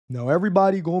Now,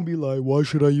 everybody gonna be like, why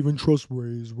should I even trust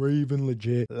Ray's? Ray even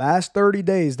legit. Last 30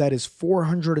 days, that is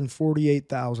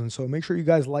 448,000. So make sure you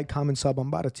guys like, comment, sub. I'm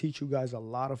about to teach you guys a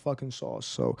lot of fucking sauce.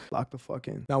 So lock the fuck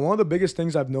in. Now, one of the biggest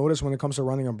things I've noticed when it comes to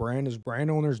running a brand is brand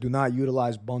owners do not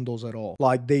utilize bundles at all.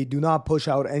 Like, they do not push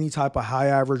out any type of high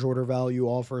average order value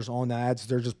offers on ads.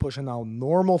 They're just pushing out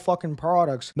normal fucking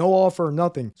products. No offer,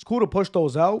 nothing. It's cool to push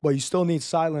those out, but you still need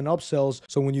silent upsells.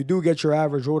 So when you do get your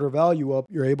average order value up,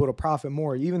 you're able to profit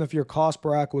more. Even if your cost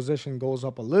per acquisition goes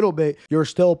up a little bit, you're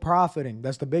still profiting.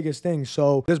 That's the biggest thing.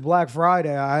 So this Black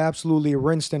Friday, I absolutely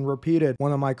rinsed and repeated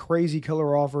one of my crazy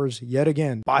killer offers yet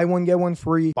again. Buy one, get one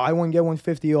free. Buy one, get one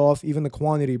 50 off. Even the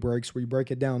quantity breaks where you break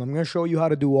it down. I'm going to show you how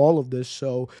to do all of this.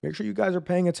 So make sure you guys are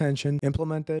paying attention,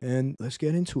 implement it, and let's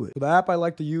get into it. So the app I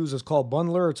like to use is called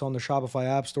Bundler. It's on the Shopify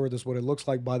App Store. This is what it looks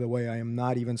like. By the way, I am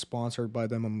not even sponsored by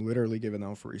them. I'm literally giving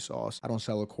out free sauce. I don't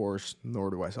sell a course, nor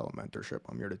do I sell a mentorship.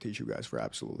 I'm here to teach you guys for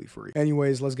absolutely free.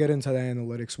 Anyways, let's get into the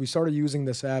analytics. We started using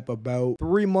this app about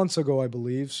 3 months ago, I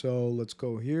believe. So let's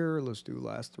go here. Let's do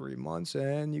last 3 months,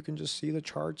 and you can just see the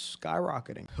charts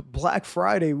skyrocketing. Black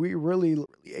Friday, we really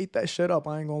ate that shit up.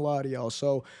 I ain't gonna lie to y'all.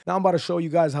 So now I'm about to show you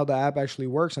guys how the app actually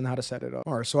works and how to set it up.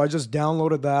 All right, so I just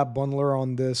downloaded the app Bundler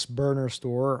on this burner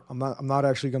store. I'm not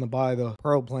actually gonna buy the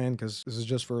Pro plan because this is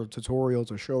just for a tutorial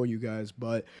to show you guys,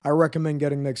 but I recommend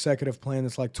getting the executive plan.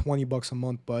 It's like 20 bucks a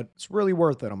month, but it's really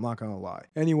worth it. I'm not gonna lie.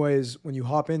 Anyways, when you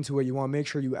hop into it, you want to make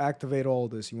sure you activate all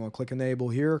this. You want to click enable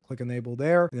here, click enable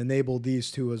there, and enable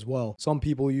these two as well. Some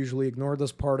people usually ignore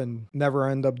this part and never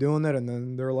end up doing it, and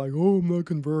then they're like, oh, I'm not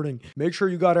converting. Make sure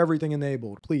you got everything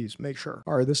enabled. Please make sure.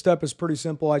 All right, this step is pretty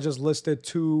simple. I just listed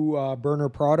two burner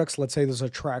products. Let's say there's a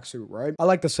tracksuit, right? I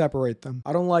like to separate them.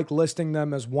 I don't like listing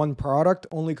them as one product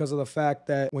only because of the fact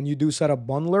that when you do set up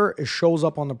Bundler, it shows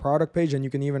up on the product page and you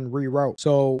can even reroute.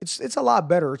 So it's a lot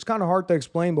better. It's kind of hard to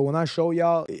explain, but when I show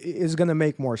y'all, it's going to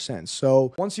make more sense.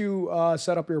 So once you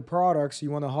set up your products,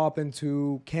 you want to hop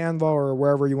into Canva or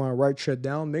wherever you want to write shit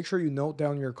down. Make sure you note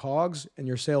down your COGS and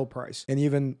your sale price and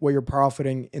even what you're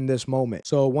profiting in this moment.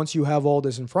 So once you have all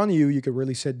this in front of you, you could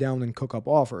really sit down and cook up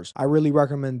offers. I really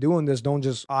recommend doing this. Don't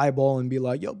just eyeball and be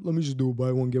like, yep, let me just do a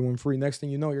buy one, get one free. Next thing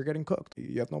you know, you're getting cooked.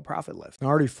 You have no profit left. I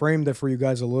already framed it for you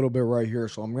guys a little bit right here,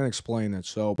 so I'm going to explain it.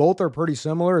 So both are pretty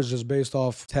similar. It's just based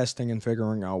off testing and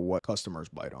figuring out what customers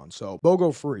bite on. So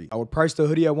BOGO free. I would price the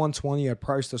hoodie at 120. I'd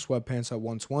price the sweatpants at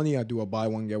 120. I'd do a buy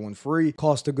one, get one free.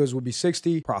 Cost of goods would be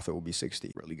 60. Profit would be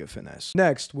 60. Really good finesse.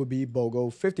 Next would be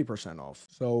BOGO 50% off.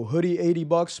 So hoodie 80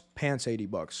 bucks, pants 80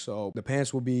 bucks. So the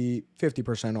pants will be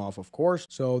 50% off, of course.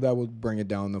 So that would bring it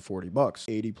down to 40 bucks.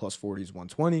 80 plus 40 is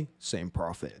 120. Same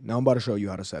profit. Now I'm about to show you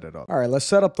how to set it up. All right, let's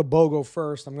set up the BOGO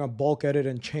first. I'm going to bulk edit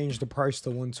and change the price to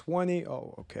 120.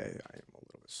 Oh, okay. I'm a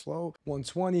little bit slow.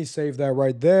 120, save that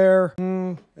right there.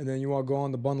 And then you want to go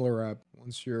on the Bundler app.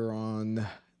 Once you're on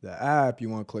the app, you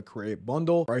want to click create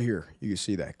bundle. Right here, you can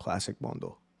see that classic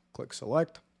bundle. Click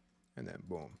select, and then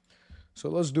boom. So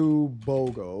let's do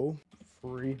BOGO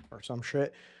free or some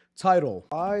shit. Title,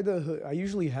 buy the hoodie. I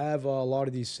usually have a lot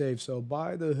of these saved. So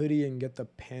buy the hoodie and get the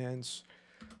pants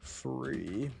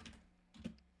free.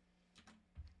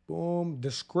 Boom.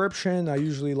 Description, I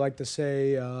usually like to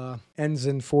say ends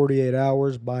in 48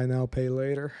 hours. Buy now, pay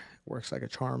later. Works like a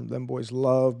charm. Them boys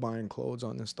love buying clothes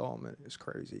on installment. It's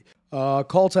crazy.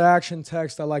 Call to action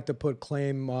text, I like to put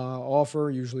claim offer.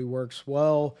 Usually works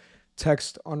well.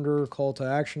 Text under call to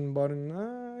action button.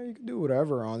 You can do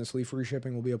whatever, honestly. Free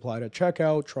shipping will be applied at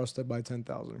checkout. Trusted by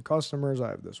 10,000 customers. I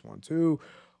have this one too.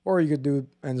 Or you could do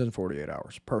ends in 48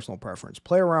 hours. Personal preference.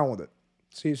 Play around with it.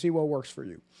 See what works for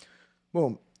you.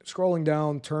 Boom. Scrolling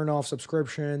down, turn off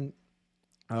subscription.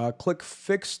 Click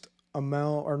fixed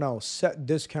amount, or no, set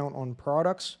discount on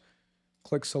products.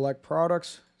 Click select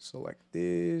products. Select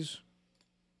these.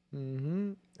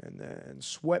 And then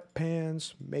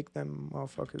sweatpants. Make them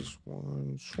motherfuckers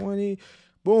 120.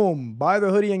 Boom. Buy the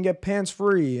hoodie and get pants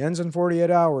free. Ends in 48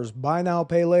 hours. Buy now,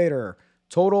 pay later.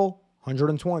 Total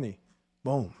 120.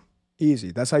 Boom.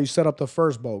 Easy. That's how you set up the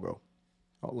first BOGO.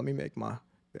 Oh, let me make my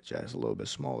bitch ass a little bit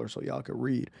smaller so y'all can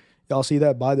read. Y'all see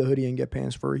that? Buy the hoodie and get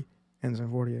pants free. Ends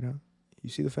in 48 hours. You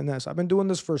see the finesse? I've been doing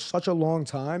this for such a long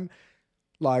time.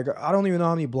 Like, I don't even know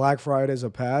how many Black Fridays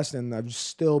have passed, and I've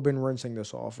still been rinsing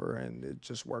this offer, and it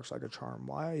just works like a charm.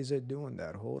 Why is it doing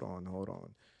that? Hold on.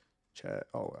 Chat.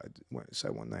 Oh, I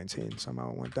said 119.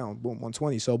 Somehow it went down. Boom,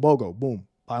 120. So BOGO, boom.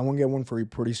 Buy one, get one free.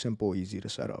 Pretty simple, easy to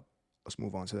set up. Let's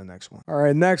move on to the next one. All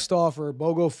right, next offer,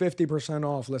 BOGO 50%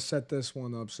 off. Let's set this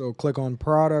one up. So click on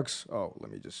products. Oh,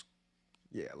 let me just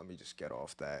get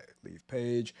off that. Leave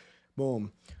page.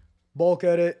 Boom. Bulk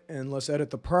edit, and let's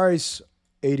edit the price.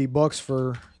 80 bucks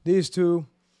for these two.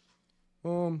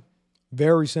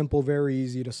 Very simple, very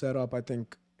easy to set up. I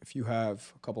think if you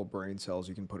have a couple brain cells,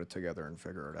 you can put it together and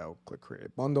figure it out. Click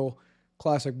create bundle,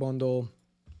 classic bundle,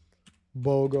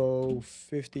 BOGO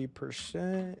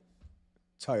 50%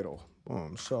 title.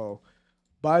 Boom. So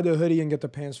buy the hoodie and get the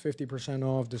pants 50%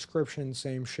 off. Description,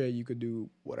 same shit. You could do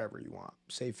whatever you want.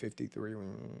 Say 53,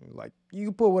 like you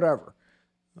can put whatever.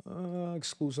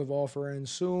 Exclusive offer ends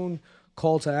soon.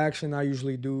 Call to action, I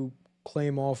usually do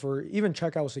claim offer. Even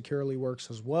checkout securely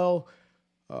works as well.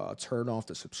 Turn off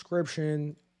the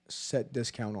subscription, set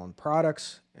discount on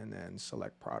products, and then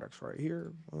select products right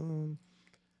here.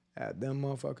 Add them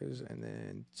motherfuckers, and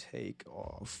then take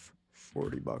off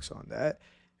 $40 on that.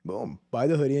 Boom. Buy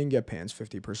the hoodie and get pants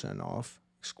 50% off.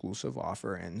 Exclusive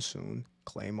offer ends soon.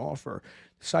 Claim offer.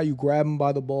 This is how you grab them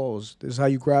by the balls. This is how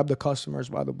you grab the customers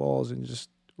by the balls and just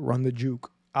run the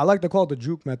juke. I like to call it the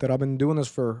juke method. I've been doing this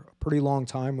for a pretty long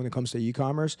time when it comes to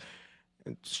e-commerce.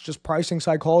 It's just pricing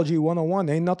psychology 101.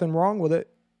 Ain't nothing wrong with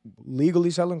it. Legally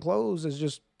selling clothes is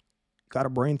just got to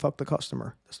brain fuck the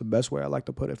customer. That's the best way I like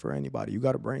to put it for anybody. You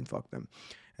got to brain fuck them.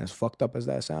 And as fucked up as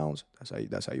that sounds,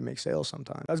 that's how you make sales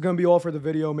sometimes. That's going to be all for the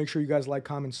video. Make sure you guys like,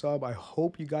 comment, sub. I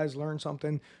hope you guys learned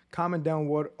something. Comment down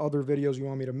what other videos you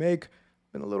want me to make.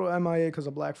 Been a little MIA because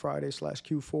of Black Friday /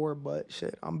 Q4, but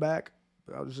shit, I'm back.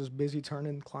 I was just busy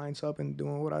turning clients up and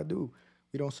doing what I do.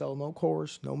 We don't sell no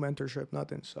course, no mentorship,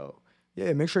 nothing. So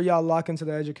yeah, make sure y'all lock into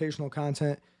the educational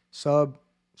content. Sub,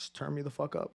 just turn me the fuck up.